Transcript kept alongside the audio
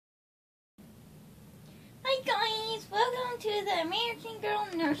Hi guys, welcome to the American Girl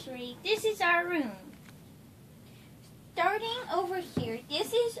Nursery. This is our room. Starting over here,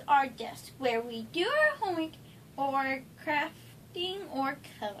 this is our desk where we do our homework or crafting or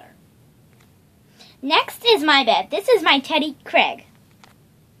color. Next is my bed. This is my teddy Craig.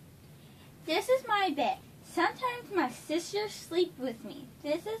 This is my bed. Sometimes my sisters sleep with me.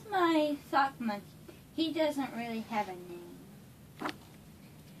 This is my sock monkey. He doesn't really have a name.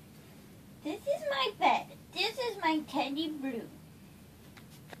 This is my bed. This is my teddy Blue.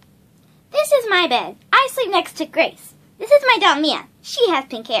 This is my bed. I sleep next to Grace. This is my dog Mia. She has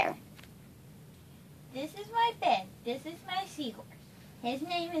pink hair. This is my bed. This is my seahorse. His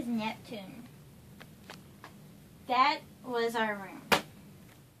name is Neptune. That was our room.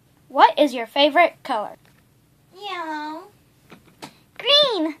 What is your favorite color? Yellow.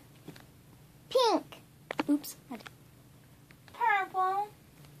 Green. Pink. Oops. Purple.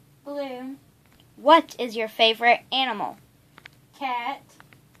 Blue. What is your favorite animal? Cat.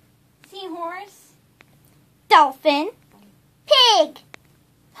 Seahorse. Dolphin. Pig.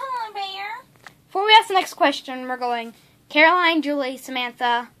 Polar bear. Before we ask the next question, we're going Caroline, Julie,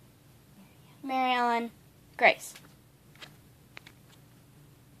 Samantha, Mary Ellen, Grace.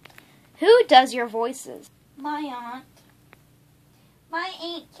 Who does your voices? My aunt. My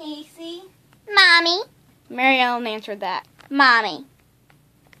Aunt Casey. Mommy. Mary Ellen answered that. Mommy.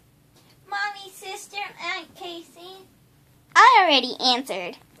 Mommy's sister, Aunt Casey. I already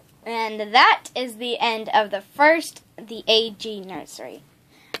answered. And that is the end of the AG nursery.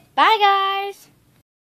 Bye, guys.